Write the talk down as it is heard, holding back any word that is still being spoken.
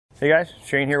Hey guys,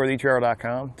 Shane here with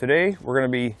etrailer.com. Today we're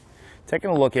going to be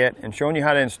taking a look at and showing you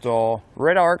how to install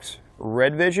Redarc's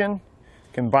RedVision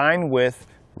combined with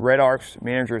Redarc's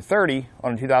Manager 30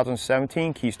 on a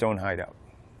 2017 Keystone Hideout.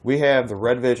 We have the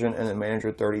RedVision and the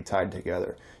Manager 30 tied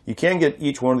together. You can get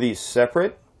each one of these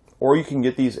separate, or you can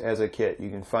get these as a kit.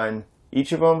 You can find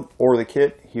each of them or the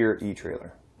kit here at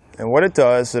eTrailer. And what it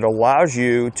does, it allows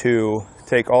you to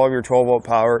take all of your 12-volt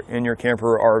power in your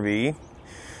camper or RV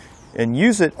and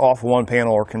use it off one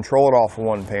panel or control it off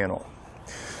one panel.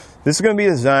 This is going to be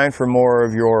designed for more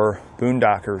of your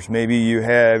boondockers. Maybe you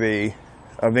have a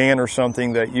van or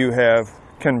something that you have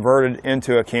converted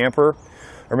into a camper,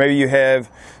 or maybe you have,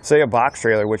 say, a box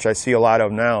trailer, which I see a lot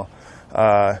of now.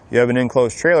 You have an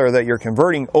enclosed trailer that you're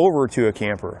converting over to a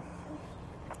camper.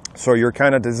 So you're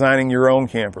kind of designing your own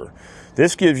camper.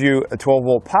 This gives you a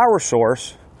 12-volt power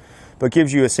source, but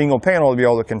gives you a single panel to be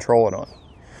able to control it on.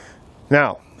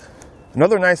 Now,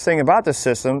 another nice thing about this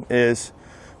system is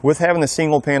with having the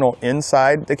single panel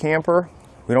inside the camper,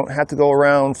 we don't have to go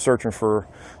around searching for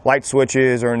light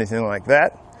switches or anything like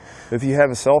that. If you have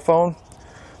a cell phone,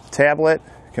 tablet,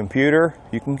 computer,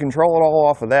 you can control it all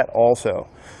off of that also.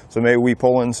 So maybe we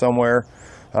pull in somewhere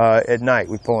at night,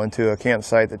 we pull into a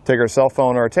campsite, take our cell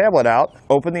phone or our tablet out,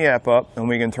 open the app up, and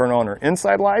we can turn on our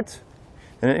inside lights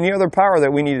and any other power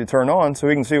that we need to turn on so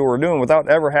we can see what we're doing without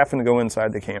ever having to go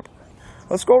inside the camper.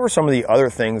 Let's go over some of the other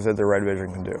things that the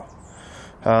RedVision can do.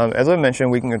 As I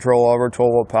mentioned, we can control all of our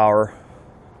 12-volt power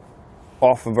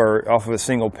off of a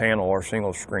single panel or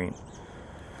single screen.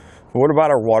 But what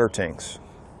about our water tanks?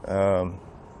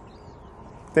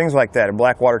 Things like that, a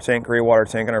black water tank, gray water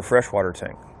tank, and our fresh water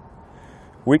tank.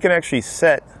 We can actually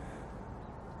set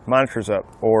monitors up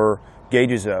or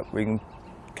gauges up. We can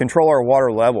control our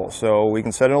water level. So we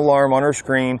can set an alarm on our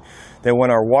screen that when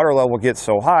our water level gets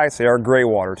so high, say our gray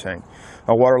water tank,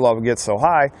 our water level gets so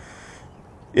high,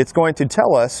 it's going to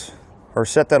tell us or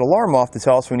set that alarm off to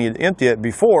tell us we need to empty it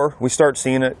before we start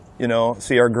seeing it,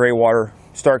 see our gray water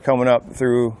start coming up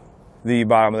through the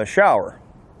bottom of the shower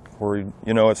where,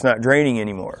 it's not draining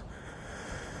anymore.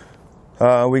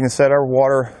 We can set our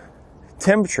water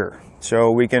temperature.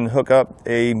 So we can hook up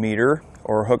a meter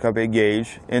or hook up a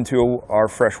gauge into our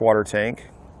freshwater tank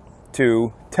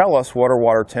to tell us what our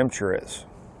water temperature is.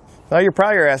 Now you're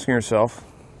probably asking yourself,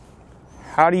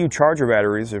 how do you charge your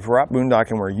batteries? If we're out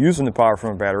boondocking and we're using the power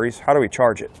from our batteries, how do we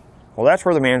charge it? Well, that's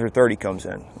where the Manager 30 comes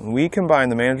in. When we combine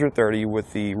the Manager 30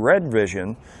 with the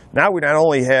RedVision, now we not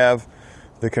only have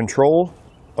the control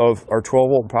of our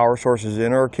 12-volt power sources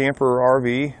in our camper or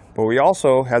RV, but we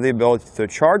also have the ability to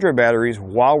charge our batteries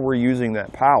while we're using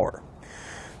that power.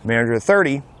 Manager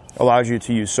 30 allows you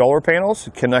to use solar panels,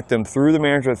 connect them through the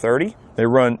Manager 30. They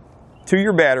run to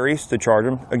your batteries to charge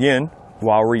them, again,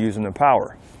 while we're using the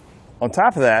power. On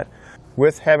top of that,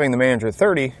 with having the Manager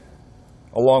 30,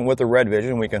 along with the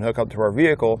RedVision, we can hook up to our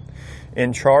vehicle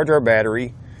and charge our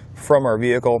battery from our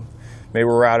vehicle. Maybe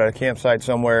we're out at a campsite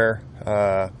somewhere,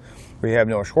 we have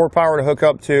no shore power to hook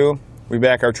up to, we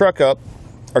back our truck up.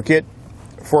 Our kit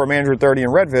for a Manager 30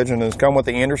 and RedVision has come with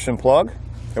the Anderson plug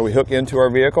that we hook into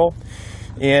our vehicle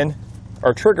and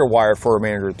our trigger wire for our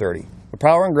Manager 30. The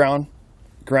power and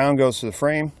ground goes to the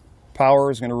frame, power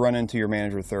is going to run into your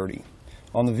Manager 30.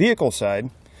 On the vehicle side,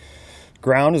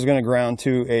 ground is going to ground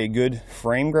to a good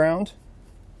frame ground.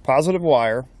 Positive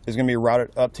wire is going to be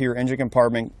routed up to your engine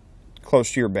compartment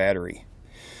close to your battery.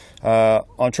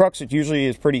 On trucks, it usually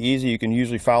is pretty easy. You can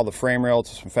usually follow the frame rail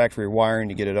to some factory wiring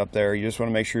to get it up there. You just want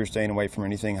to make sure you're staying away from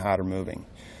anything hot or moving.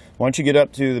 Once you get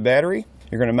up to the battery,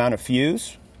 you're going to mount a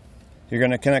fuse. You're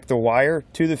going to connect the wire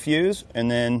to the fuse,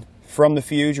 and then from the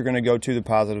fuse, you're going to go to the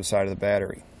positive side of the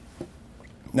battery.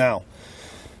 Now,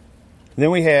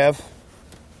 then we have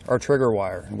our trigger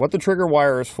wire. And what the trigger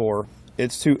wire is for,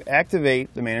 it's to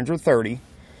activate the Manager 30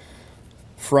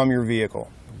 from your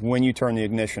vehicle when you turn the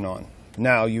ignition on.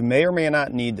 Now, you may or may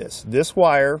not need this. This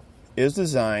wire is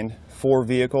designed for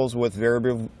vehicles with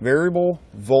variable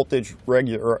voltage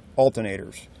regular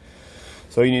alternators.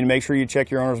 So you need to make sure you check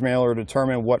your owner's manual to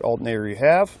determine what alternator you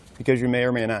have, because you may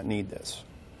or may not need this.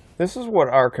 This is what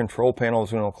our control panel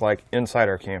is going to look like inside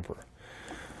our camper.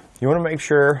 You want to make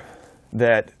sure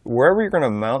that wherever you're going to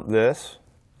mount this,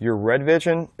 your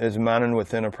RedVision is mounted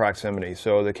within a proximity.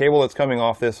 So the cable that's coming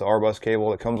off this, the R-bus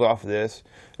cable that comes off of this,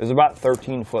 is about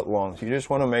 13 foot long. So you just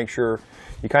want to make sure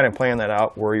you kind of plan that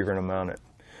out where you're going to mount it.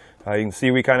 You can see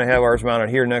we kind of have ours mounted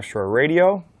here next to our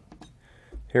radio.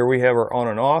 Here we have our on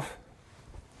and off.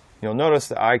 You'll notice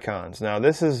the icons. Now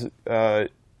this is,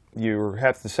 you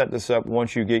have to set this up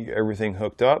once you get everything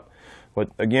hooked up. But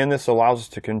again, this allows us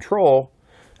to control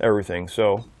everything.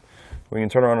 So we can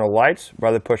turn on our lights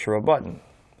by the push of a button.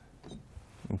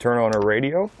 We can turn on our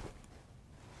radio.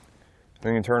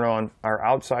 We can turn on our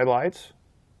outside lights,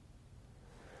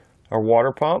 our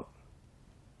water pump,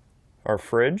 our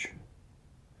fridge,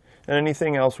 and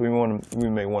anything else we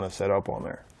may want to set up on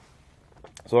there.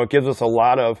 So it gives us a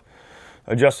lot of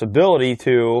adjustability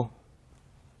to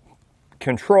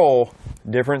control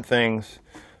different things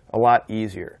a lot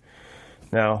easier.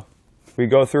 Now, we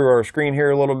go through our screen here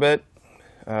a little bit.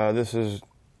 This is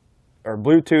our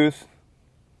Bluetooth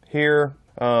here.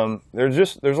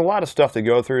 There's a lot of stuff to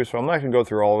go through, so I'm not going to go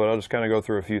through all of it. I'll just kind of go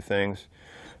through a few things.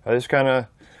 This kind of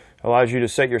allows you to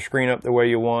set your screen up the way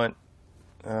you want,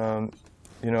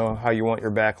 you know, how you want your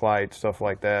backlight, stuff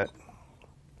like that.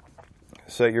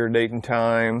 Set your date and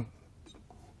time.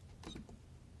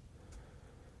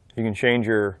 You can change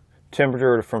your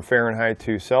temperature from Fahrenheit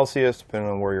to Celsius,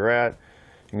 depending on where you're at.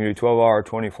 You can do 12-hour,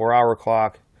 24-hour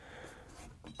clock.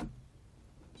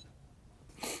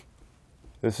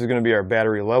 This is going to be our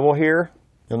battery level here.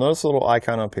 You'll notice a little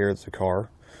icon up here, it's the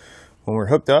car. When we're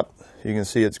hooked up, you can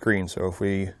see it's green. So if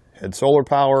we had solar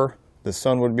power, the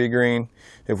sun would be green.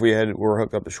 If were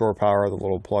hooked up to shore power, the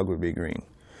little plug would be green.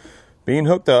 Being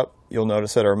hooked up, you'll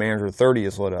notice that our Manager 30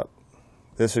 is lit up.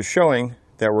 This is showing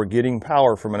that we're getting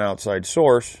power from an outside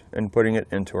source and putting it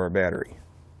into our battery.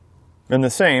 And the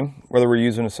same, whether we're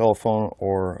using a cell phone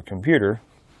or a computer,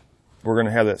 we're going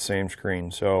to have that same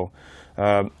screen. So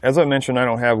as I mentioned, I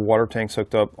don't have water tanks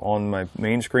hooked up on my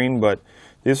main screen, but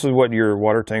this is what your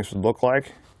water tanks would look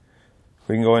like.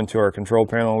 We can go into our control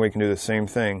panel and we can do the same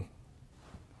thing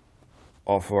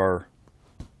off our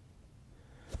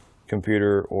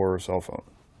computer or cell phone.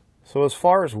 So as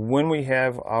far as when we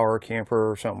have our camper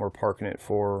or something we're parking it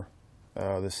for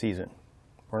the season,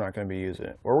 we're not going to be using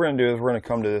it. What we're going to do is we're going to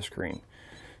come to this screen.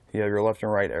 You have your left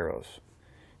and right arrows.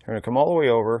 You're going to come all the way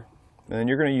over, and then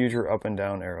you're going to use your up and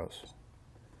down arrows.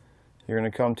 You're going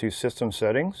to come to System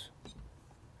Settings,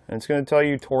 and it's going to tell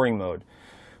you Touring Mode.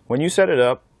 When you set it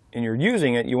up and you're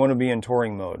using it, you want to be in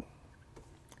Touring Mode.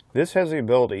 This has the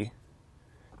ability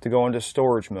to go into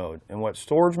Storage Mode, and what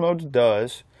Storage Mode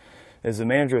does is the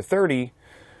Manager 30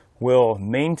 will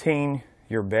maintain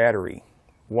your battery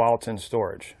while it's in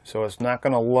storage. So it's not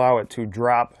going to allow it to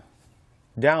drop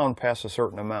down past a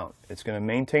certain amount. It's going to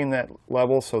maintain that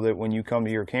level so that when you come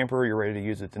to your camper, you're ready to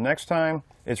use it the next time,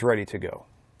 it's ready to go.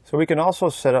 So we can also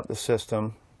set up the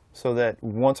system so that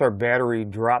once our battery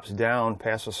drops down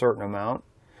past a certain amount,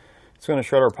 it's going to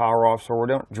shut our power off so we're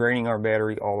not draining our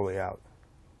battery all the way out.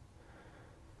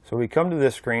 So we come to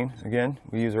this screen, again,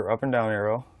 we use our up and down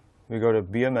arrow. We go to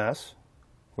BMS,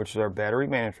 which is our battery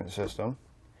management system.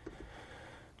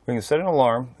 We can set an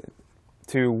alarm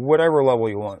to whatever level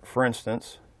you want. For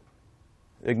instance,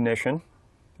 ignition,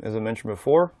 as I mentioned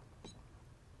before,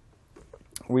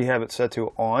 we have it set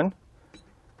to on.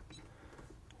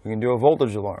 We can do a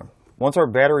voltage alarm. Once our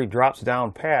battery drops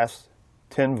down past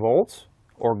 10 volts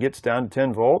or gets down to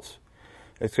 10 volts,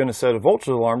 it's going to set a voltage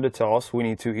alarm to tell us we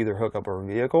need to either hook up our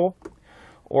vehicle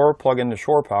or plug into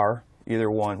shore power,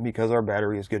 either one, because our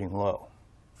battery is getting low.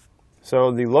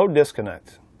 So the load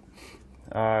disconnect,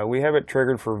 we have it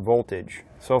triggered for voltage.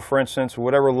 So for instance,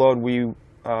 whatever load we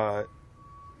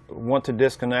want to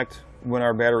disconnect when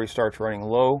our battery starts running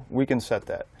low, we can set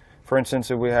that. For instance,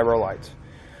 if we have our lights,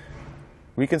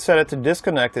 we can set it to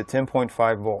disconnect at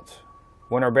 10.5 volts.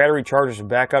 When our battery charges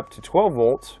back up to 12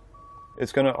 volts,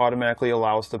 it's going to automatically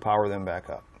allow us to power them back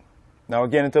up. Now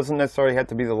again, it doesn't necessarily have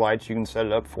to be the lights. You can set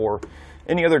it up for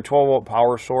any other 12 volt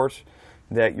power source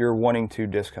that you're wanting to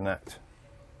disconnect.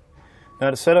 Now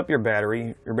to set up your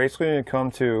battery, you're basically going to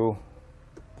come to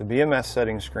the BMS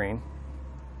settings screen.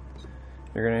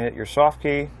 You're going to hit your soft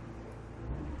key.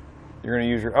 You're going to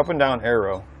use your up and down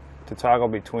arrow to toggle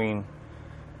between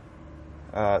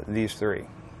these three.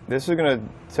 This is going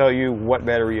to tell you what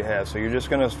battery you have. So you're just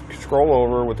going to scroll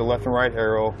over with the left and right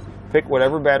arrow, pick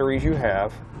whatever batteries you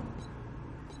have.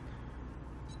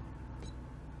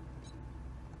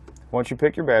 Once you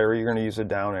pick your battery, you're going to use the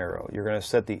down arrow. You're going to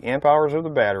set the amp hours of the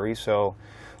battery. So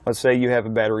let's say you have a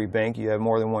battery bank, you have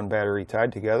more than one battery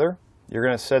tied together. You're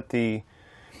going to set the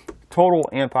total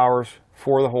amp hours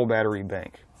for the whole battery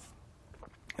bank.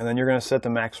 And then you're going to set the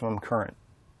maximum current,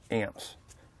 amps.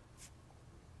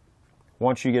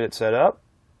 Once you get it set up,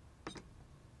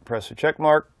 press the check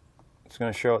mark. It's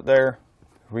going to show it there.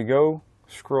 If we go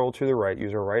scroll to the right,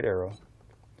 use our right arrow.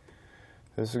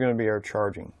 This is going to be our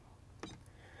charging.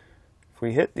 If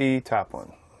we hit the top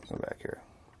one, go back here.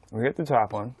 We hit the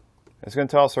top one, it's going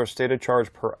to tell us our state of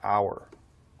charge per hour.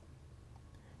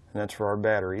 And that's for our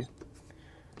batteries.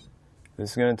 This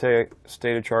is going to take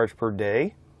state of charge per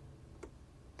day.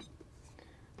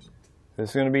 This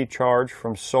is going to be charged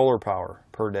from solar power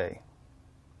per day.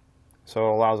 So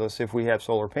it allows us, if we have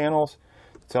solar panels,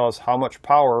 to tell us how much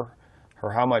power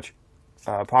or how much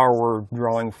power we're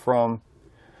drawing from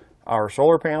our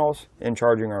solar panels and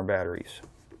charging our batteries.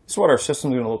 This is what our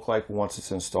system is going to look like once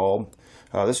it's installed.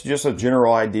 This is just a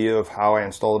general idea of how I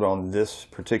installed it on this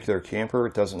particular camper.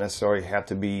 It doesn't necessarily have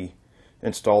to be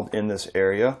installed in this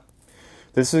area.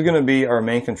 This is going to be our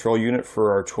main control unit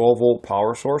for our 12-volt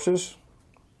power sources.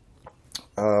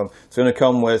 It's going to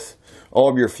come with all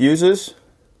of your fuses.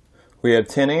 We have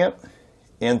 10 amp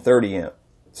and 30 amp.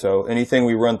 So anything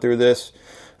we run through this,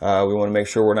 we want to make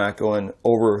sure we're not going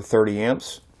over 30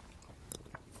 amps.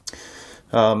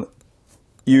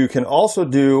 You can also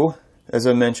do, as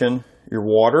I mentioned, your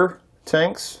water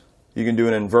tanks. You can do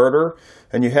an inverter,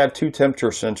 and you have 2 temperature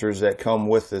sensors that come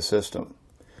with the system.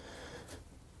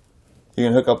 You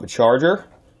can hook up a charger,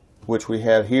 which we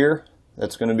have here.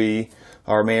 That's going to be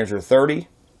our Manager 30,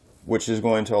 which is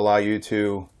going to allow you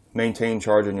to maintain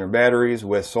charging your batteries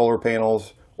with solar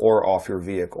panels or off your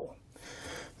vehicle.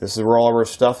 This is where all of our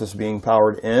stuff is being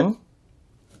powered in.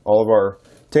 All of our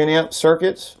 10 amp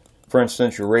circuits, for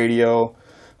instance, your radio,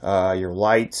 your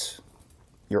lights,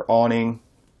 your awning,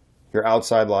 your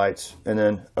outside lights, and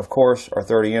then of course our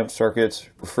 30 amp circuits,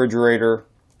 refrigerator,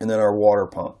 and then our water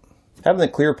pump. Having the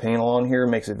clear panel on here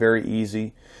makes it very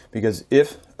easy, because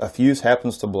if a fuse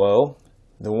happens to blow,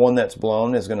 the one that's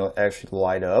blown is going to actually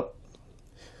light up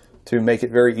to make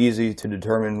it very easy to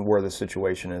determine where the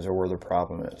situation is or where the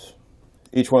problem is.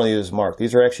 Each one of these is marked.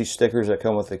 These are actually stickers that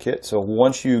come with the kit, so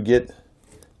once you get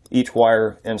each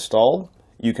wire installed,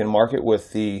 you can mark it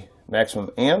with the maximum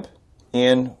amp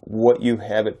and what you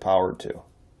have it powered to.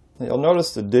 You'll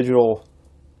notice the digital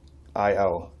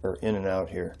I/O, or in and out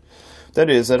here. That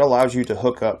allows you to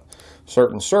hook up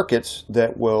certain circuits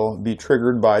that will be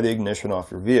triggered by the ignition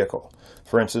off your vehicle.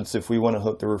 For instance, if we want to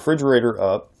hook the refrigerator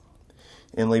up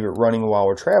and leave it running while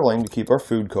we're traveling to keep our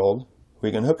food cold,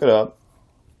 we can hook it up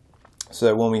so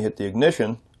that when we hit the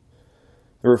ignition,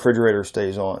 the refrigerator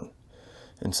stays on.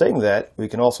 In saying that, we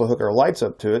can also hook our lights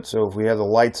up to it, so if we have the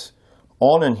lights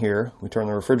on in here, we turn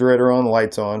the refrigerator on, the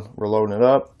lights on, we're loading it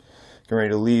up, getting ready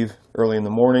to leave early in the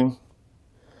morning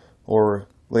or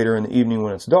later in the evening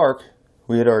when it's dark,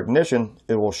 we hit our ignition,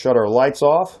 it will shut our lights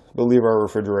off, but leave our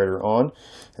refrigerator on,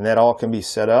 and that all can be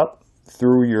set up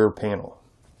through your panel.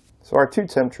 So our 2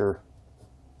 temperature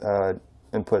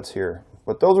inputs here,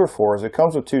 what those are for is it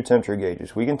comes with 2 temperature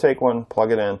gauges. We can take one,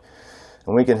 plug it in,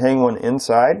 and we can hang one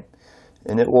inside,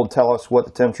 and it will tell us what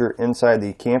the temperature inside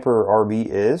the camper or RV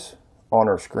is on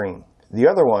our screen. The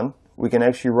other one, we can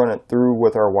actually run it through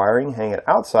with our wiring, hang it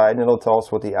outside, and it'll tell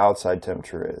us what the outside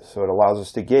temperature is. So it allows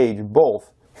us to gauge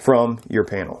both from your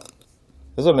panel.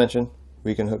 As I mentioned,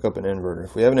 we can hook up an inverter.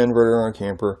 If we have an inverter on our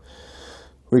camper,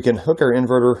 we can hook our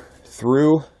inverter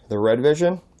through the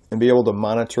RedVision and be able to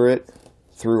monitor it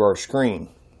through our screen.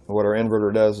 What our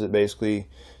inverter does is it basically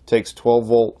takes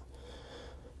 12-volt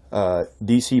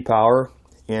DC power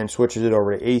and switches it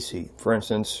over to AC. For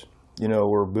instance, you know,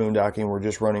 we're boondocking, we're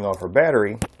just running off our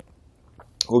battery.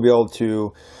 We'll be able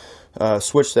to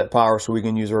switch that power so we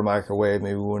can use our microwave.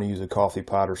 Maybe we want to use a coffee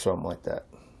pot or something like that.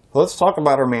 Let's talk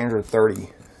about our Manager 30.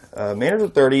 Manager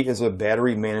 30 is a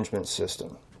battery management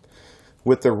system.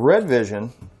 With the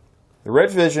RedVision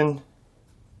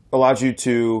allows you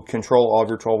to control all of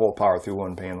your 12-volt power through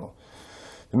one panel.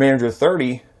 The Manager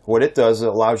 30, what it does, it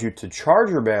allows you to charge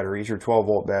your batteries, your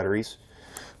 12-volt batteries,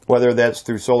 whether that's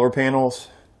through solar panels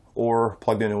or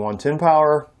plugged into 110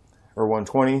 power or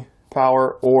 120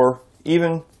 power, or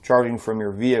even charging from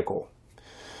your vehicle.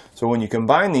 So when you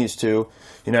combine these two,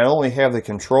 you not only have the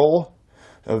control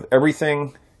of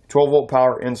everything 12-volt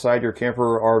power inside your camper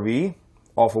or RV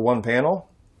off of one panel,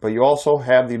 but you also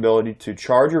have the ability to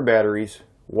charge your batteries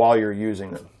while you're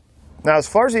using them. Now, as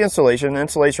far as the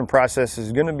installation process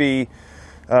is going to be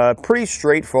pretty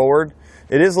straightforward.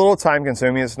 It is a little time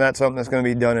consuming. It's not something that's going to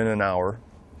be done in an hour.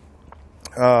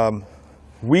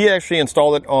 We actually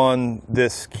installed it on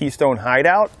this Keystone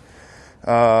Hideout.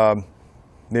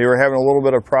 They were having a little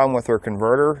bit of problem with their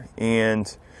converter and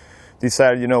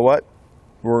decided, you know what,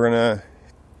 we're going to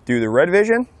do the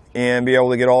RedVision and be able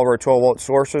to get all of our 12-volt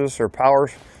sources or power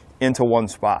into one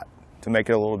spot to make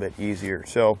it a little bit easier.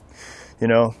 So, you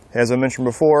know, as I mentioned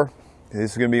before,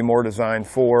 this is going to be more designed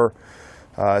for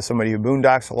somebody who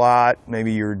boondocks a lot.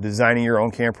 Maybe you're designing your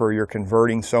own camper, or you're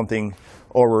converting something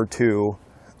over to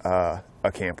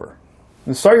a camper.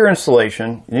 To start your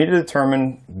installation, you need to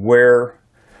determine where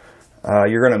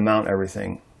you're going to mount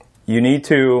everything. You need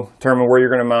to determine where you're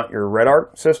going to mount your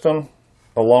Redarc system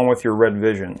along with your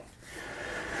RedVision.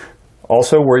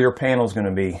 Also where your panel is going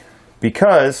to be,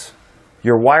 because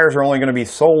your wires are only going to be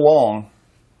so long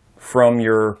from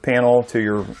your panel to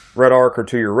your Redarc or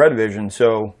to your RedVision,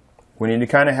 so we need to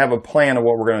kind of have a plan of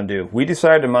what we're going to do. We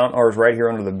decided to mount ours right here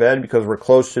under the bed because we're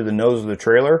close to the nose of the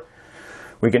trailer.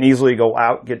 We can easily go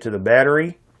out, get to the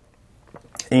battery,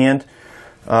 and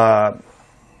where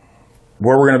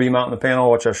we're going to be mounting the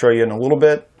panel, which I'll show you in a little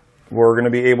bit, we're going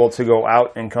to be able to go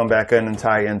out and come back in and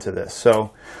tie into this.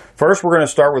 So first we're going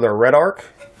to start with our Redarc.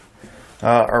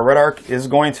 Our Redarc is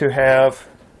going to have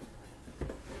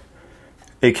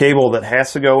a cable that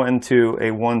has to go into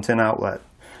a 110 outlet.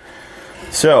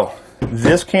 So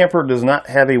this camper does not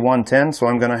have a 110, so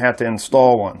I'm going to have to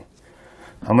install one.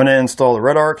 I'm going to install the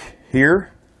Redarc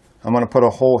here. I'm going to put a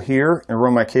hole here and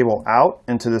run my cable out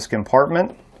into this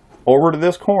compartment over to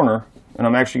this corner, and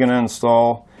I'm actually going to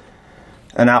install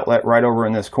an outlet right over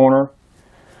in this corner.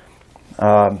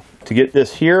 To get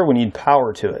this here, we need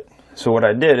power to it. So what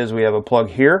I did is we have a plug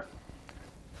here.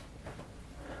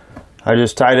 I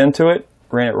just tied into it,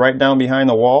 ran it right down behind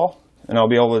the wall, and I'll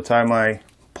be able to tie my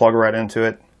plug right into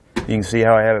it. You can see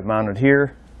how I have it mounted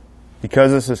here.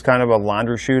 Because this is kind of a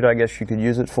laundry chute, I guess you could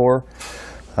use it for.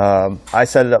 I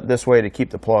set it up this way to keep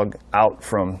the plug out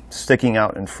from sticking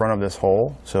out in front of this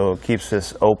hole, so it keeps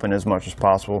this open as much as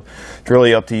possible. It's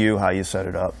really up to you how you set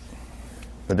it up.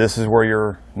 But this is where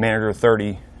your Manager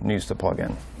 30 needs to plug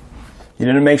in. You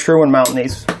need to make sure when mounting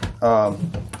these,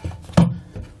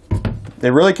 they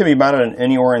really can be mounted in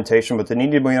any orientation, but they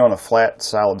need to be on a flat,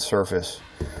 solid surface.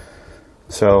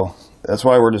 So that's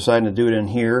why we're deciding to do it in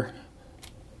here.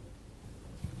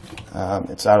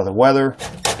 It's out of the weather.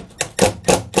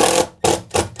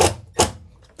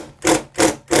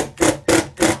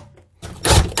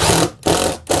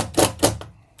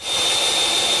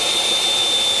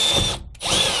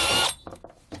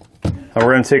 Now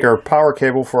we're going to take our power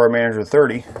cable for our Manager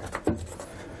 30.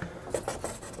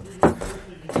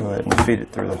 Go ahead and feed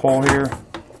it through the hole here.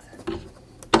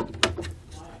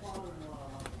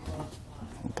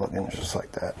 Plug in just like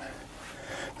that.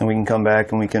 Then we can come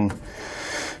back and we can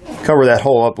cover that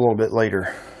hole up a little bit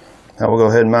later. Now we'll go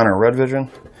ahead and mount our RedVision.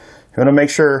 You want to make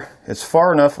sure it's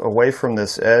far enough away from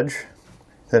this edge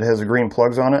that has the green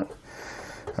plugs on it.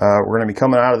 We're going to be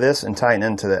coming out of this and tying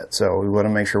into that, so we want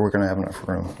to make sure we're going to have enough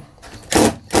room.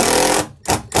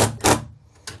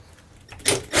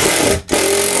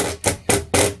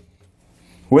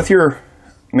 With your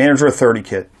Manager 30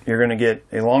 kit, you're going to get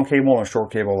a long cable and a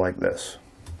short cable like this.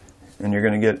 And you're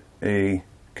going to get a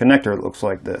connector that looks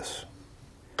like this.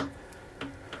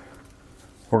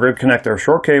 We're going to connect our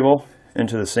short cable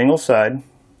into the single side,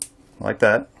 like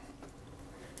that.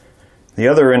 The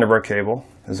other end of our cable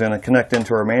is going to connect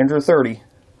into our Manager 30,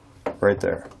 right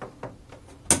there.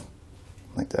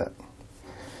 Like that.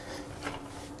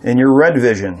 In your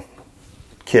RedVision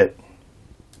kit,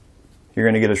 you're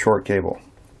going to get a short cable.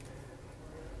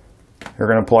 You're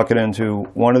going to plug it into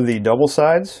one of the double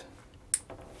sides.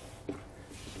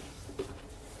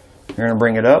 You're going to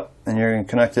bring it up and you're going to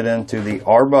connect it into the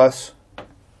R bus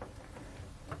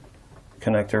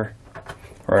connector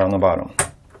right on the bottom.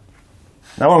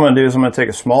 Now what I'm going to do is I'm going to take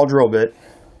a small drill bit.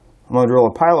 I'm going to drill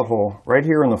a pilot hole right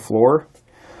here in the floor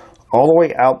all the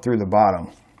way out through the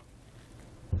bottom.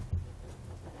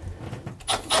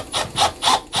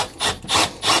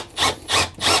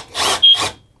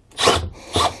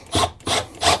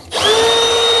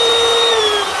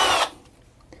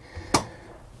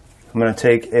 I'm going to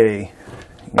take you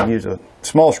can use a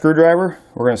small screwdriver.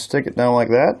 We're going to stick it down like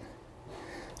that.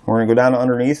 We're going to go down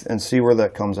underneath and see where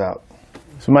that comes out.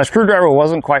 So my screwdriver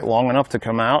wasn't quite long enough to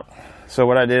come out. So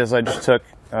what I did is I just took,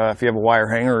 if you have a wire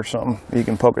hanger or something, you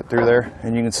can poke it through there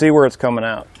and you can see where it's coming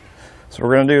out. So what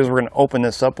we're going to do is we're going to open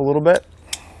this up a little bit.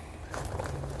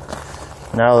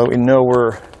 Now that we know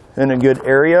we're in a good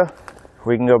area,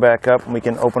 we can go back up and we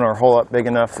can open our hole up big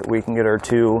enough that we can get our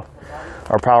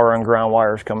power and ground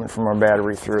wires coming from our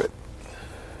battery through it.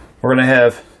 We're going to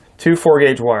have two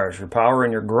 4-gauge wires, your power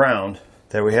and your ground,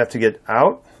 that we have to get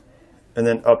out and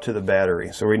then up to the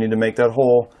battery. So we need to make that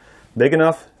hole big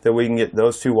enough that we can get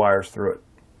those two wires through it.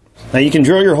 Now you can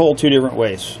drill your hole two different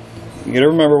ways. You got to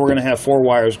remember we're going to have 4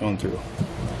 wires going through.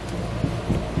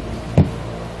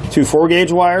 2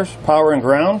 4-gauge wires, power and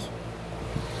ground.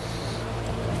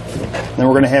 Then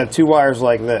we're going to have 2 wires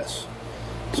like this.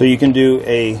 So you can do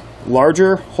a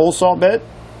larger hole saw bit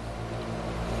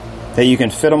that you can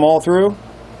fit them all through,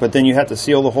 but then you have to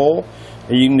seal the hole.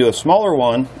 And you can do a smaller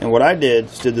one, and what I did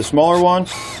is did the smaller one,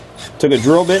 took a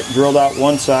drill bit, drilled out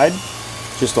one side,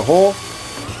 just a hole,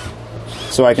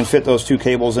 so I can fit those 2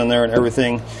 cables in there and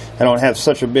everything. I don't have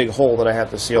such a big hole that I have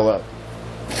to seal up.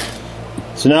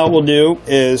 So now what we'll do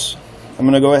is I'm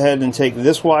going to go ahead and take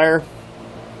this wire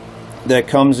that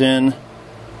comes in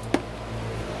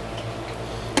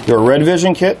Your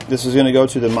RedVision kit, this is going to go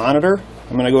to the monitor.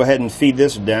 I'm going to go ahead and feed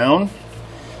this down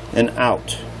and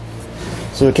out.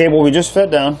 So the cable we just fed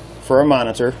down for our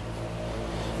monitor,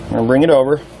 I'm going to bring it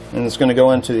over, and it's going to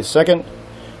go into the second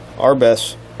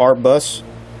R-bus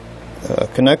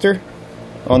connector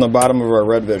on the bottom of our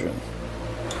RedVision.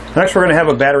 Next, we're going to have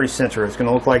a battery sensor. It's going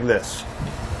to look like this.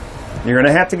 You're going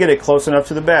to have to get it close enough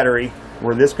to the battery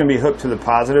where this can be hooked to the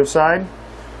positive side,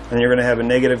 and you're going to have a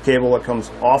negative cable that comes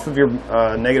off of your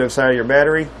negative side of your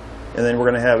battery, and then we're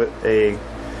going to have a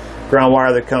ground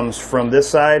wire that comes from this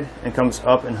side and comes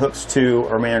up and hooks to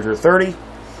our Manager 30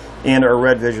 and our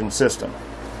RedVision system.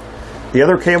 The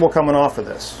other cable coming off of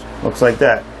this looks like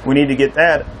that. We need to get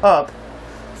that up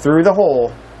through the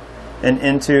hole and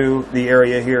into the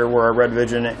area here where our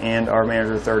RedVision and our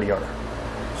Manager 30 are.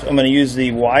 So I'm going to use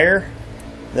the wire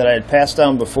that I had passed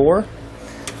down before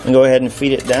and go ahead and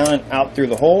feed it down and out through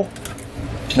the hole.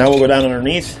 Now we'll go down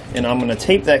underneath, and I'm going to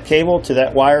tape that cable to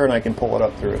that wire, and I can pull it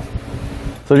up through.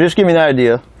 So just give me an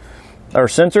idea. Our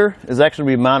sensor is actually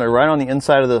going to be mounted right on the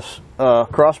inside of this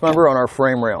cross member on our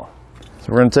frame rail.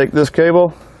 So we're going to take this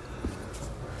cable,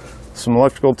 some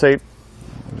electrical tape,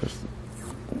 just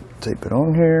tape it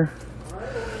on here.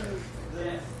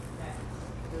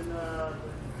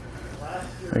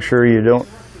 Make sure you don't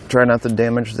try not to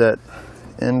damage that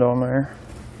end on there.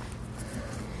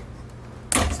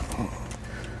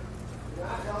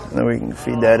 And then we can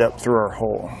feed that up through our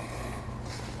hole.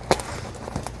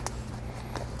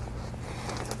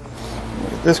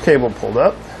 Get this cable pulled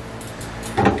up.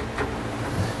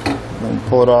 And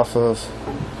pull it off of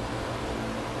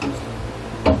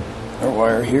our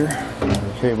wire here,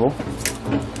 our cable.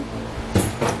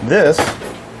 This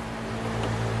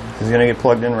is going to get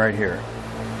plugged in right here.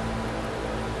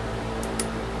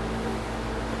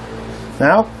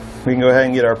 Now we can go ahead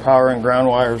and get our power and ground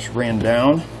wires ran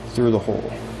down through the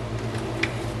hole.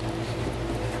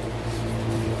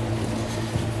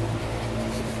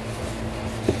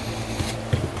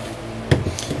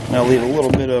 Now leave a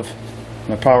little bit of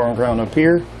my power and ground up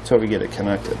here until we get it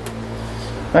connected.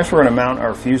 Next, we're going to mount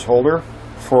our fuse holder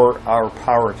for our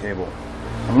power cable.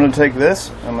 I'm going to take this,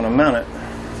 I'm going to mount it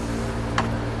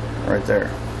right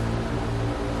there.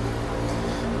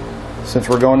 Since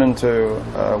we're going into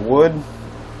wood,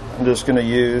 I'm just going to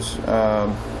use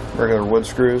regular wood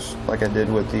screws like I did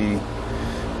with the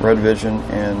RedVision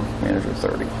and Manager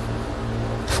 30.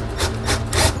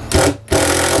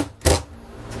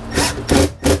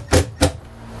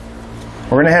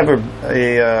 We're going to have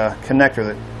a connector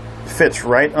that fits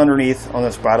right underneath on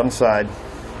this bottom side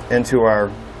into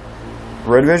our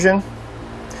RedVision.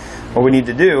 What we need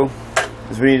to do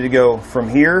is we need to go from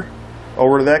here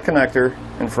over to that connector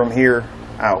and from here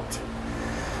out.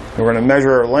 We're going to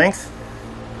measure our length,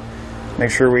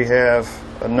 make sure we have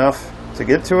enough to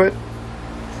get to it.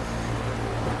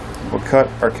 We'll cut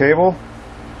our cable.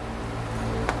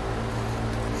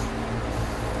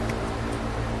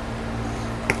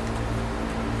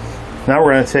 Now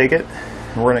we're going to take it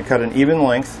and we're going to cut an even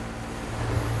length.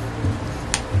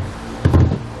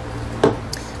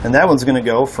 And that one's going to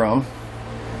go from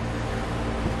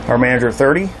our Manager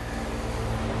 30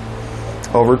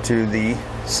 over to the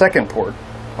second port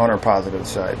on our positive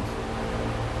side.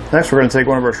 Next, we're going to take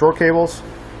one of our short cables.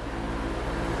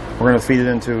 We're going to feed it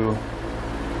into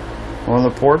one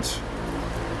of the ports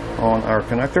on our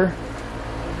connector.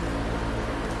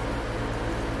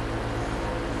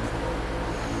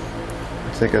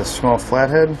 Take a small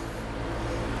flathead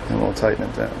and we'll tighten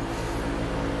it down.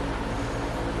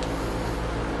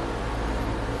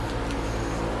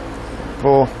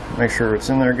 Pull, make sure it's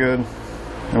in there good.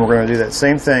 And we're going to do that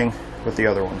same thing with the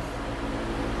other one.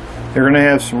 You're going to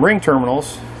have some ring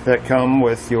terminals that come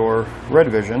with your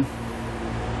RedVision.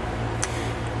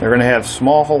 They're going to have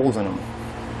small holes in them.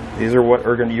 These are what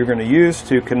you're going to use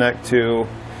to connect to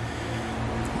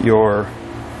your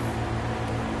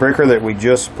breaker that we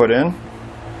just put in.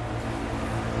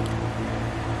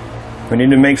 We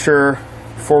need to make sure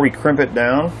before we crimp it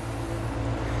down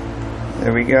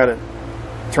that we got it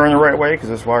turned the right way, because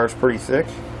this wire is pretty thick,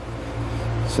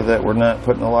 so that we're not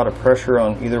putting a lot of pressure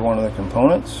on either one of the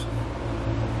components.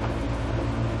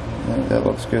 And that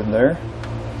looks good there.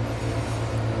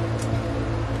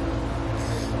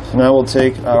 So now we'll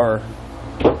take our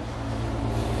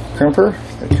crimper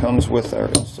that comes with our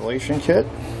installation kit.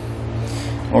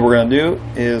 What we're going to do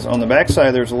is, on the back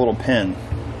side there's a little pin.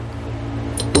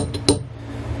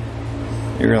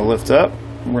 You're going to lift up,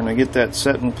 we're going to get that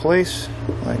set in place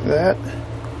like that,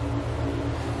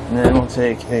 and then we'll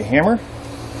take a hammer,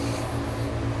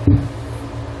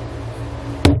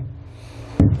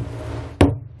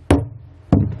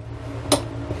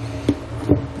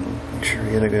 make sure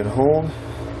get a good hold.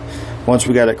 Once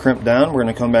we got it crimped down, we're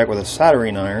going to come back with a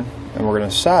soldering iron and we're going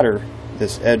to solder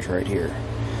this edge right here,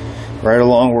 right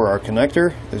along where our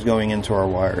connector is going into our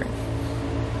wiring.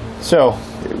 So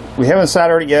we haven't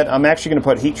soldered it yet. I'm actually going to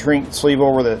put heat shrink sleeve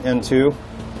over the end too.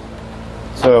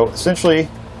 So essentially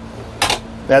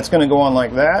that's going to go on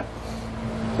like that.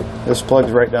 This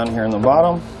plugs right down here in the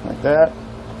bottom like that.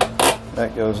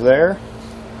 That goes there.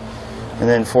 And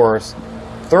then for a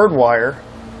third wire,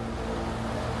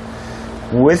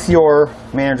 with your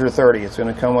Manager 30, it's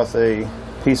going to come with a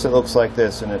piece that looks like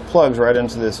this, and it plugs right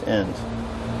into this end.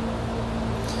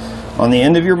 On the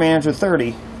end of your Manager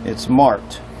 30, it's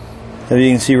marked. As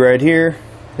you can see right here,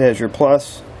 it has your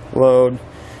plus, load,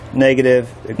 negative,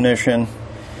 ignition,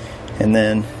 and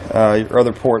then your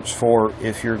other ports for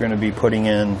if you're going to be putting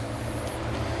in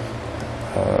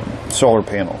solar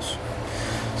panels.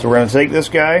 So we're going to take this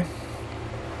guy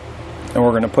and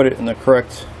we're going to put it in the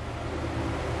correct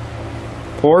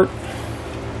port.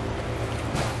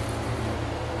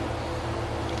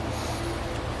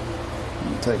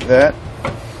 Take that,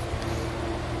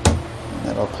 and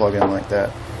that'll plug in like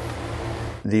that.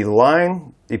 The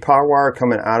line, the power wire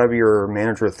coming out of your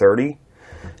Manager 30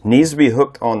 needs to be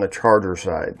hooked on the charger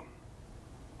side,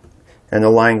 and the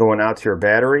line going out to your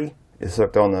battery is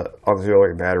hooked on the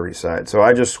auxiliary battery side. So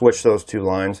I just switched those two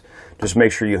lines. Just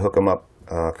make sure you hook them up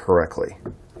correctly.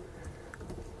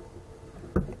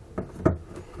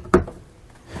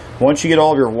 Once you get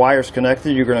all of your wires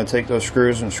connected, you're going to take those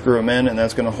screws and screw them in, and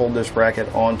that's going to hold this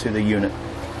bracket onto the unit.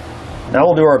 Now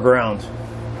we'll do our ground.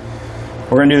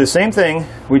 We're going to do the same thing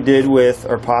we did with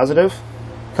our positive,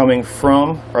 coming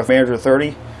from our Manager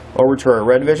 30 over to our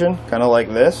RedVision, kind of like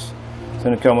this. It's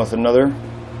going to come with another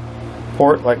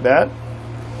port like that,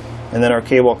 and then our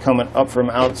cable coming up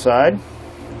from outside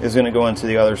is going to go into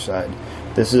the other side.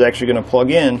 This is actually going to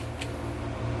plug in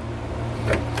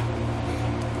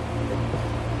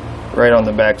right on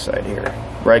the back side here,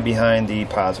 right behind the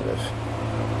positive.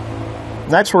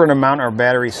 Next, we're going to mount our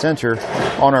battery sensor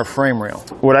on our frame rail.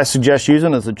 What I suggest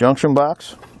using is a junction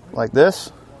box like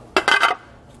this.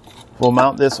 We'll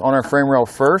mount this on our frame rail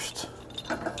first.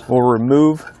 We'll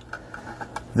remove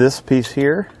this piece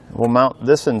here. We'll mount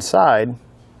this inside,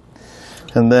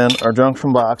 and then our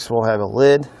junction box will have a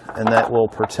lid, and that will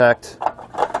protect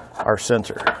our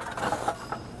sensor.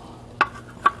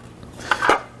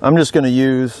 I'm just going to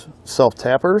use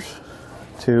self-tappers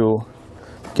to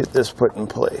get this put in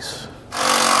place.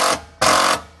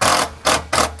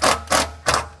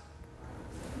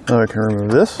 Now I can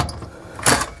remove this.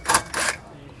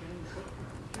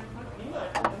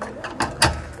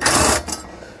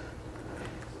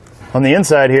 On the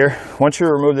inside here, once you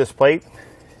remove this plate,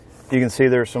 you can see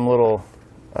there's some little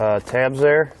tabs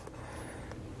there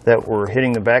that were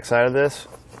hitting the back side of this.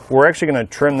 We're actually going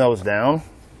to trim those down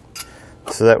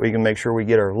so that we can make sure we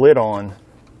get our lid on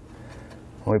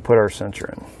when we put our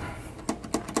sensor in.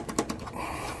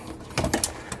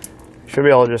 Should be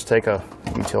able to just take a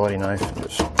utility knife and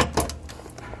just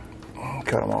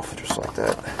cut them off just like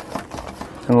that.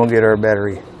 And we'll get our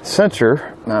battery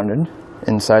sensor mounted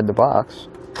inside the box.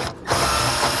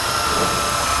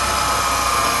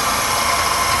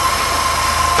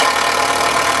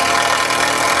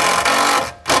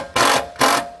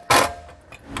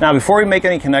 Now, before we make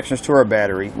any connections to our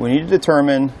battery, we need to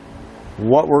determine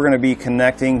what we're going to be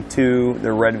connecting to the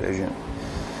RedVision.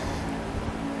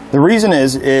 The reason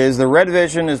is the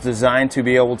RedVision is designed to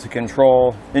be able to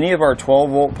control any of our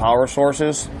 12-volt power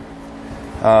sources,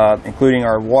 including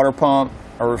our water pump,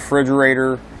 our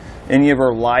refrigerator, any of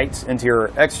our lights,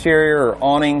 interior, exterior, or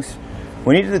awnings.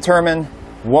 We need to determine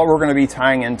what we're going to be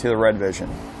tying into the RedVision.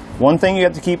 One thing you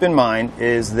have to keep in mind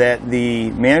is that the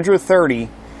Manager 30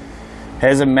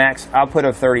 has a max output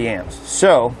of 30 amps.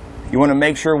 So you want to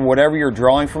make sure whatever you're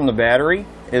drawing from the battery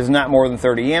is not more than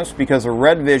 30 amps, because a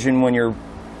RedVision, when you're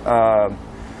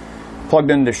plugged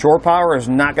into shore power, is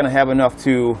not going to have enough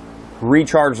to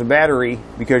recharge the battery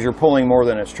because you're pulling more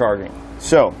than it's charging.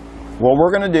 So what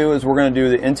we're going to do is we're going to do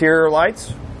the interior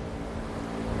lights,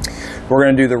 we're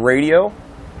going to do the radio,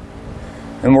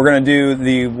 and we're going to do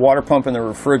the water pump and the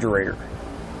refrigerator.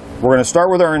 We're going to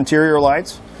start with our interior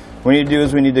lights. What we need to do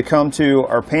is we need to come to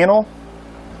our panel,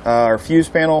 our fuse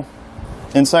panel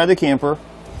inside the camper,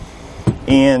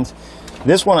 and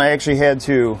this one I actually had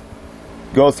to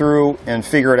go through and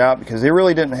figure it out because they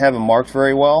really didn't have them marked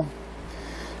very well.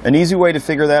 An easy way to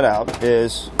figure that out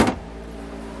is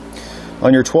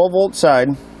on your 12-volt side,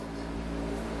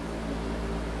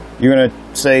 you're going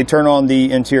to say turn on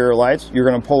the interior lights, you're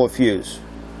going to pull a fuse.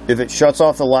 If it shuts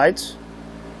off the lights,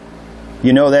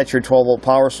 you know that's your 12-volt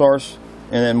power source,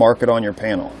 and then mark it on your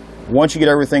panel. Once you get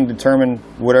everything determined,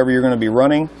 whatever you're going to be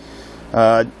running,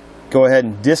 go ahead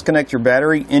and disconnect your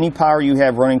battery, any power you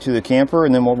have running to the camper,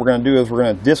 and then what we're going to do is we're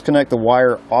going to disconnect the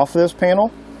wire off this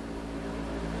panel,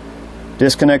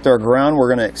 disconnect our ground, we're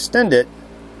going to extend it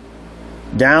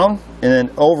down and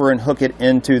then over and hook it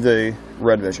into the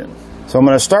RedVision. So I'm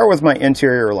going to start with my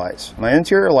interior lights. My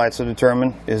interior lights to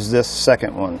determine is this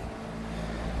second one.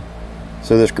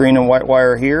 So this green and white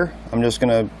wire here, I'm just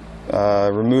going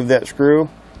to remove that screw,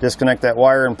 disconnect that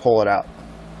wire and pull it out.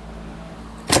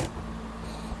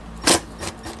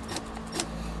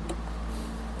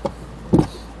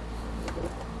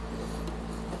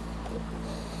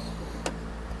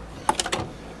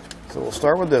 So we'll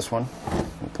start with this one,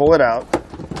 we'll pull it out,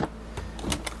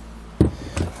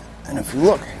 and if you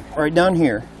look right down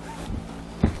here,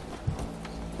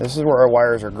 this is where our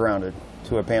wires are grounded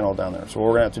to a panel down there. So what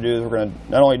we're going to have to do is we're going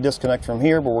to not only disconnect from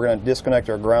here, but we're going to disconnect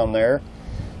our ground there,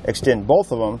 extend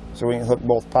both of them so we can hook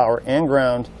both power and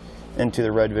ground into the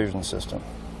RedVision system.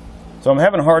 So I'm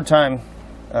having a hard time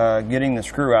getting the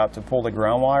screw out to pull the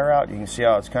ground wire out. You can see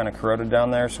how it's kind of corroded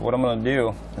down there. So what I'm going to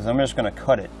do is I'm just going to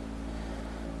cut it.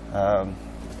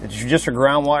 It's just a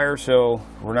ground wire, so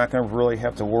we're not going to really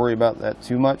have to worry about that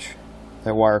too much,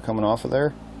 that wire coming off of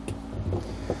there.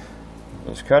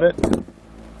 Just cut it.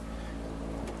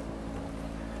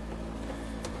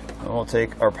 And we'll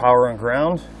take our power and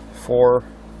ground for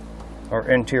our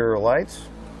interior lights,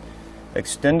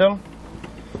 extend them.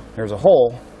 There's a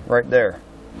hole right there.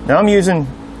 Now I'm using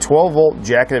 12 volt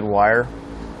jacketed wire.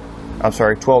 I'm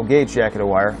sorry, 12 gauge jacketed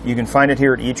wire. You can find it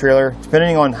here at eTrailer.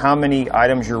 Depending on how many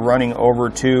items you're running over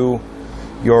to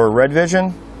your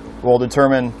RedVision will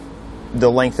determine the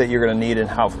length that you're going to need and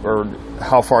how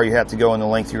far you have to go and the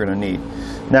length you're going to need.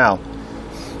 Now,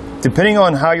 depending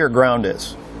on how your ground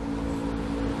is,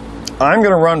 I'm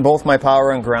going to run both my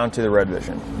power and ground to the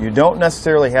RedVision. You don't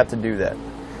necessarily have to do that.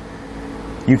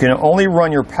 You can only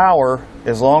run your power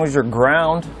as long as your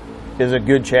ground is a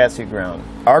good chassis ground.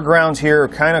 Our grounds here are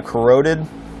kind of corroded,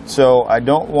 so I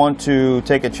don't want to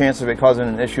take a chance of it causing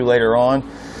an issue later on.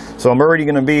 So I'm already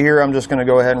going to be here. I'm just going to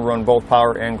go ahead and run both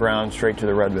power and ground straight to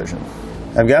the RedVision.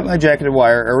 I've got my jacketed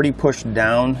wire already pushed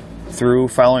down through,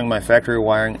 following my factory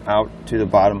wiring out to the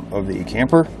bottom of the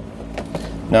camper.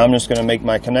 Now I'm just going to make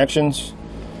my connections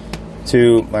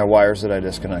to my wires that I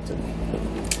disconnected.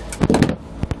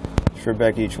 Strip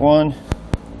back each one.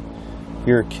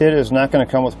 Your kit is not going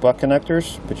to come with butt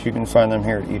connectors, but you can find them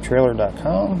here at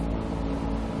etrailer.com.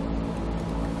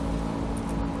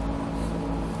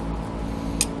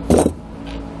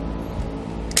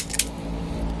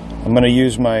 I'm going to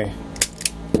use my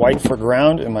white for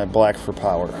ground and my black for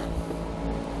power.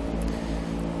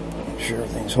 Make sure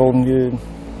everything's holding good.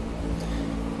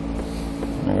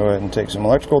 I'm going to go ahead and take some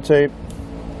electrical tape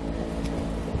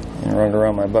and run it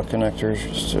around my butt connectors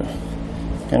just to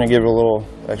kind of give it a little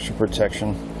extra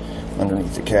protection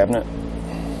underneath the cabinet.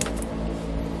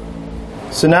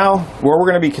 So now where we're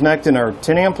going to be connecting our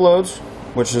 10 amp loads,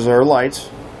 which is our lights,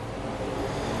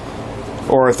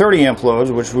 or our 30 amp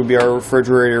loads, which would be our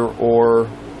refrigerator or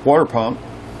water pump,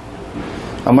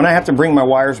 I'm going to have to bring my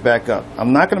wires back up.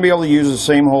 I'm not going to be able to use the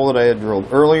same hole that I had drilled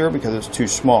earlier because it's too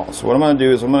small. So what I'm going to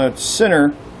do is I'm going to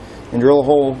center and drill a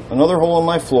hole, another hole in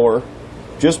my floor,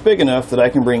 just big enough that I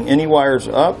can bring any wires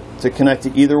up to connect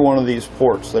to either one of these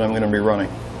ports that I'm going to be running.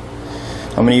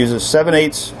 I'm going to use a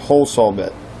 7/8 hole saw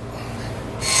bit.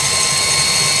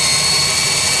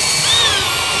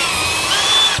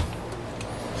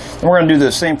 And we're going to do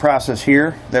the same process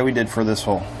here that we did for this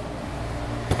hole.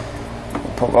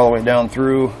 Poke all the way down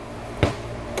through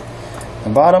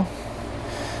the bottom.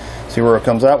 See where it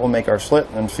comes out, we'll make our slit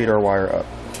and feed our wire up.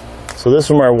 So this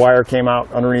is where my wire came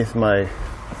out underneath my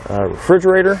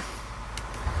refrigerator.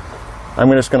 I'm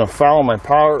just going to follow my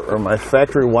power or my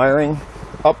factory wiring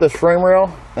up this frame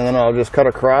rail, and then I'll just cut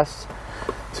across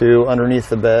to underneath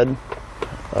the bed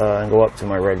and go up to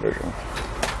my RedVision.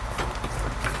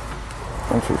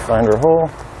 Once we find our hole,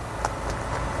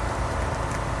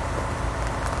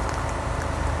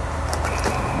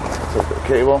 take our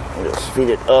cable and just feed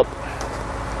it up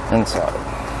inside.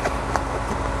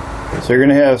 So you're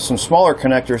going to have some smaller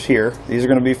connectors here. These are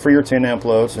going to be for your 10 amp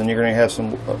loads, and you're going to have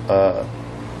some a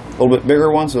little bit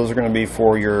bigger ones. Those are going to be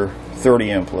for your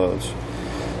 30 amp loads.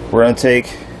 We're going to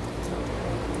take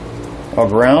our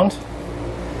ground.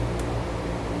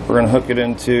 We're going to hook it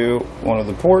into one of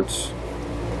the ports.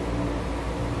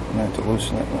 I'm going to have to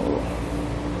loosen it a little.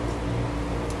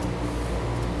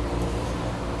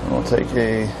 And we'll take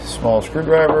a small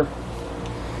screwdriver.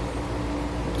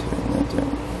 Tighten that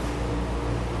down.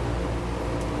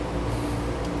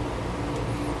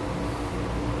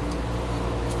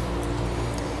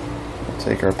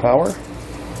 Take our power,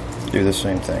 do the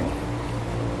same thing.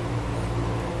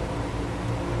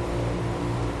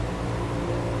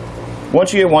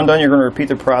 Once you get one done, you're going to repeat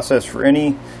the process for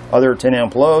any other 10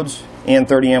 amp loads and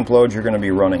 30 amp loads you're going to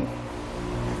be running.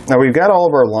 Now we've got all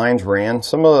of our lines ran.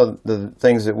 Some of the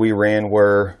things that we ran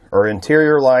were our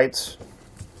interior lights.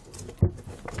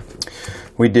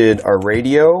 We did our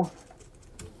radio.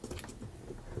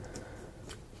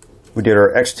 We did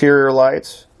our exterior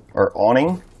lights, our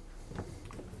awning,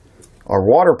 our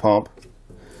water pump,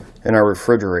 and our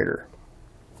refrigerator.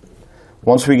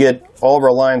 Once we get all of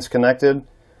our lines connected,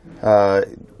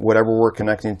 whatever we're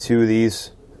connecting to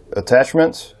these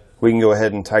attachments, we can go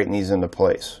ahead and tighten these into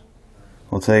place.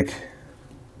 We'll take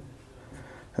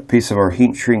a piece of our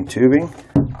heat shrink tubing,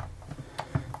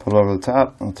 put it over the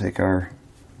top. We'll take our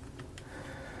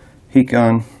heat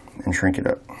gun and shrink it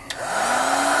up.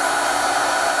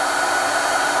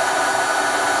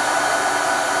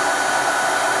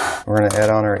 We're going to add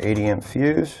on our 80 amp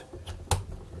fuse.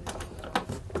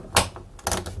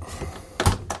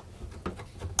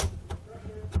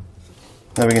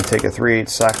 Then we can take a 3/8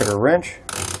 socket or wrench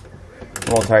and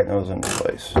we'll tighten those into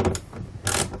place.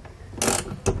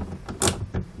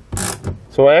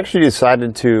 So I actually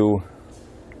decided to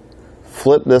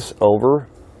flip this over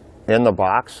in the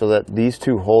box so that these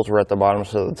two holes were at the bottom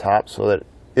instead of the top, so that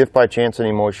if by chance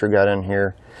any moisture got in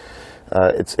here,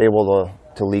 it's able to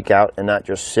leak out and not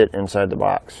just sit inside the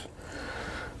box.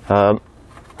 On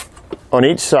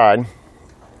each side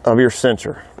of your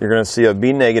sensor, you're going to see a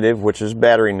B negative, which is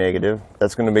battery negative.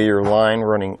 That's going to be your line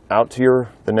running out to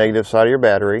the negative side of your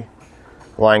battery.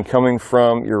 Line coming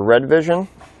from your RedVision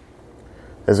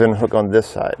is going to hook on this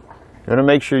side. You're going to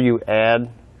make sure you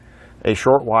add a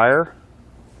short wire,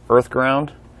 earth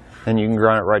ground, and you can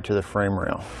ground it right to the frame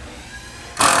rail.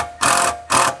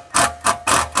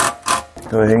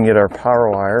 Go ahead and get our power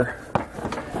wire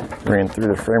ran through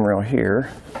the frame rail here,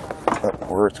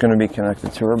 where it's going to be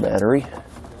connected to our battery.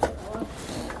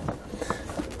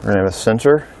 We're going to have a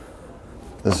sensor.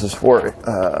 This is for it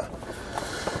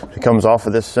comes off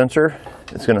of this sensor.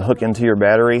 It's going to hook into your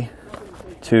battery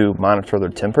to monitor the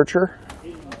temperature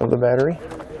of the battery.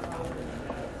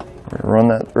 We're going to run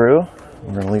that through.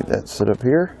 We're going to leave that sit up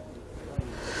here.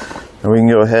 And we can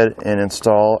go ahead and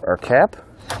install our cap.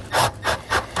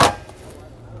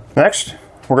 Next,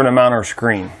 we're going to mount our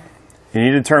screen. You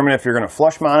need to determine if you're going to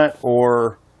flush mount it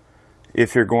or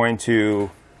if you're going to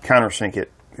countersink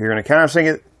it. If you're going to countersink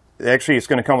it, actually it's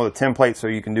going to come with a template so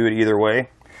you can do it either way.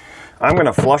 I'm going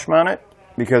to flush mount it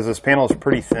because this panel is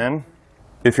pretty thin.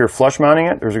 If you're flush mounting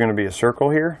it, there's going to be a circle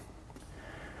here.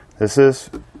 This is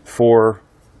for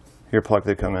your plug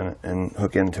to come in and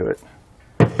hook into it.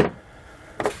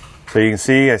 So you can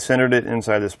see I centered it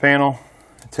inside this panel,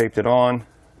 taped it on.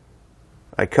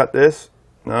 I cut this.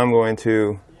 Now I'm going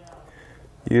to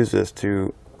use this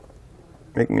to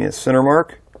make me a center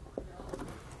mark.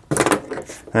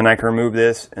 Then I can remove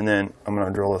this, and then I'm going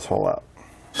to drill this hole out.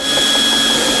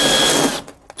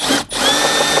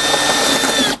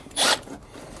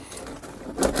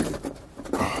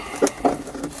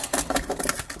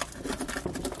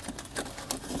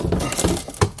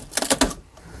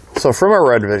 So from our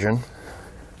RedVision,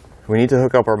 we need to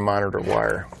hook up our monitor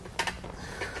wire.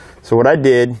 So what I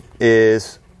did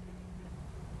is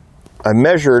I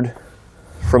measured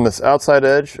from this outside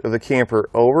edge of the camper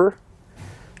over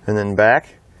and then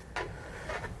back,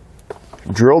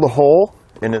 drilled a hole,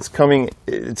 and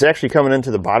it's actually coming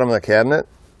into the bottom of the cabinet,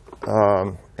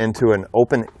 into an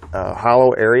open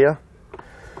hollow area,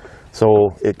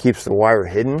 so it keeps the wire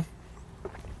hidden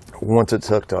once it's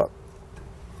hooked up.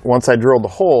 Once I drilled the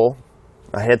hole,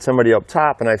 I had somebody up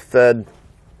top and I fed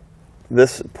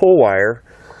this pull wire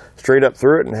straight up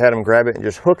through it and had them grab it and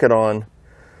just hook it on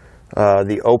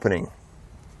the opening.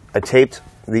 I taped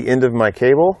the end of my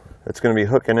cable that's going to be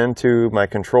hooking into my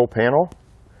control panel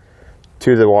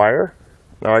to the wire.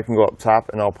 Now I can go up top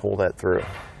and I'll pull that through.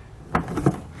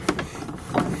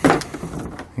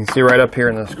 You can see right up here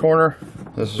in this corner,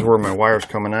 this is where my wire's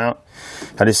coming out.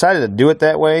 I decided to do it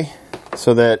that way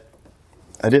so that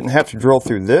I didn't have to drill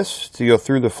through this to go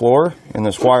through the floor, and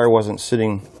this wire wasn't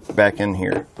sitting back in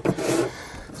here.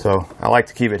 So I like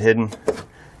to keep it hidden.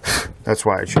 That's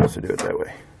why I chose to do it that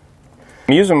way.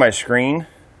 I'm using my screen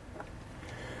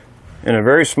in a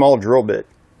very small drill bit.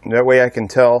 That way I can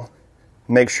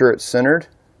make sure it's centered.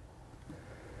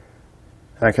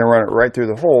 I can run it right through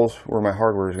the holes where my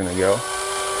hardware is going to go.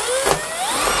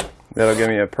 That'll give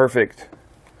me a perfect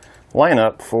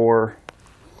lineup for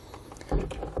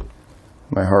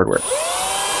my hardware.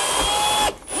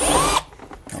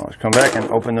 Now let's come back and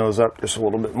open those up just a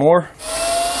little bit more.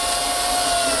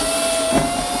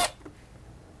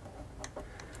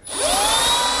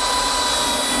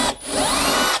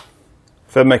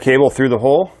 Fed my cable through the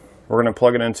hole. We're going to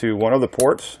plug it into one of the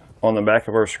ports on the back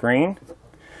of our screen.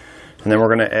 And then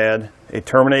we're going to add a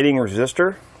terminating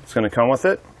resistor. It's going to come with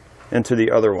it into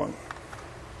the other one.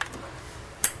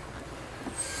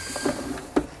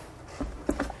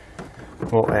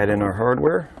 We'll add in our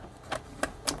hardware.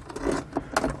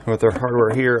 With our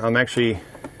hardware here, I'm actually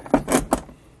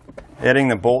adding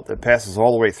the bolt that passes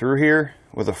all the way through here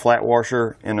with a flat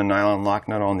washer and a nylon lock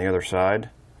nut on the other side.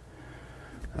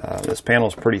 This panel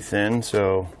is pretty thin,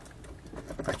 so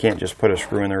I can't just put a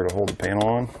screw in there to hold the panel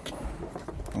on.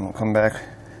 And we'll come back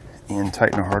and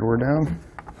tighten the hardware down.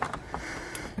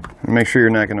 And make sure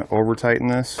you're not going to over tighten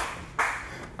this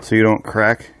so you don't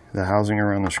crack the housing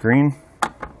around the screen.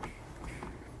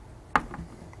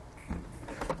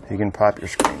 You can pop your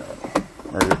screen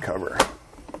up or your cover,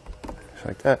 just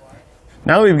like that.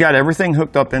 Now that we've got everything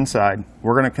hooked up inside,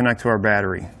 we're going to connect to our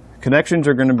battery. Connections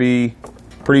are going to be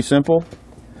pretty simple.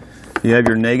 You have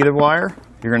your negative wire.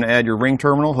 You're going to add your ring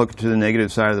terminal, hook it to the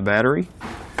negative side of the battery.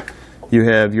 You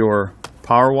have your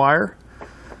power wire.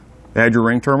 Add your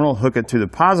ring terminal, hook it to the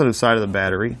positive side of the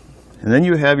battery. And then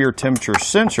you have your temperature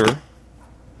sensor,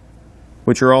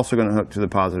 which you're also going to hook to the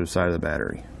positive side of the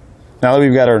battery. Now that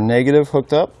we've got our negative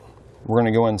hooked up, we're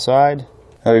going to go inside.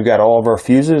 Now we've got all of our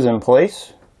fuses in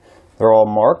place. They're all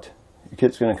marked. Your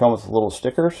kit's going to come with little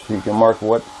stickers so you can mark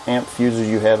what amp fuses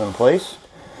you have in place.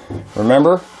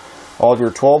 Remember, all of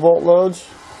your 12-volt loads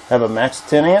have a max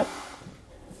 10 amp.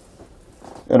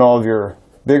 And all of your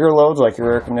bigger loads, like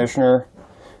your air conditioner,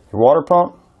 your water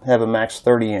pump, have a max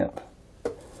 30 amp.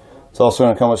 It's also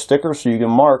going to come with stickers so you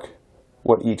can mark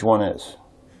what each one is.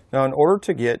 Now, in order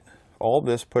to get all of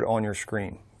this put on your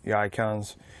screen, the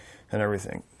icons and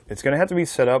everything, it's going to have to be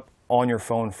set up on your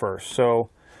phone first, or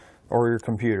your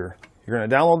computer. You're going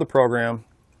to download the program,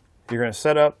 you're going to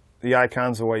set up the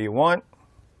icons the way you want,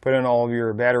 put in all of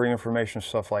your battery information,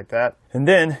 stuff like that, and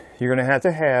then you're going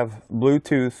to have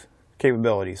Bluetooth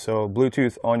capability. So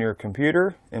Bluetooth on your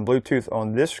computer and Bluetooth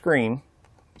on this screen,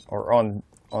 or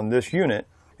on this unit,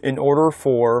 in order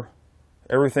for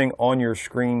everything on your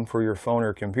screen for your phone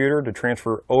or computer to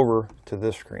transfer over to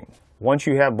this screen. Once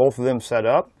you have both of them set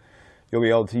up, you'll be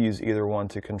able to use either one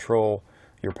to control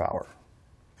your power.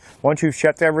 Once you've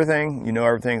checked everything, you know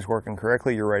everything's working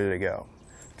correctly, you're ready to go.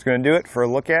 It's going to do it for a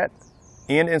look at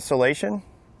and installation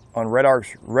on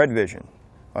Redarc's RedVision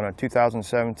on a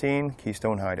 2017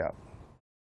 Keystone Hideout.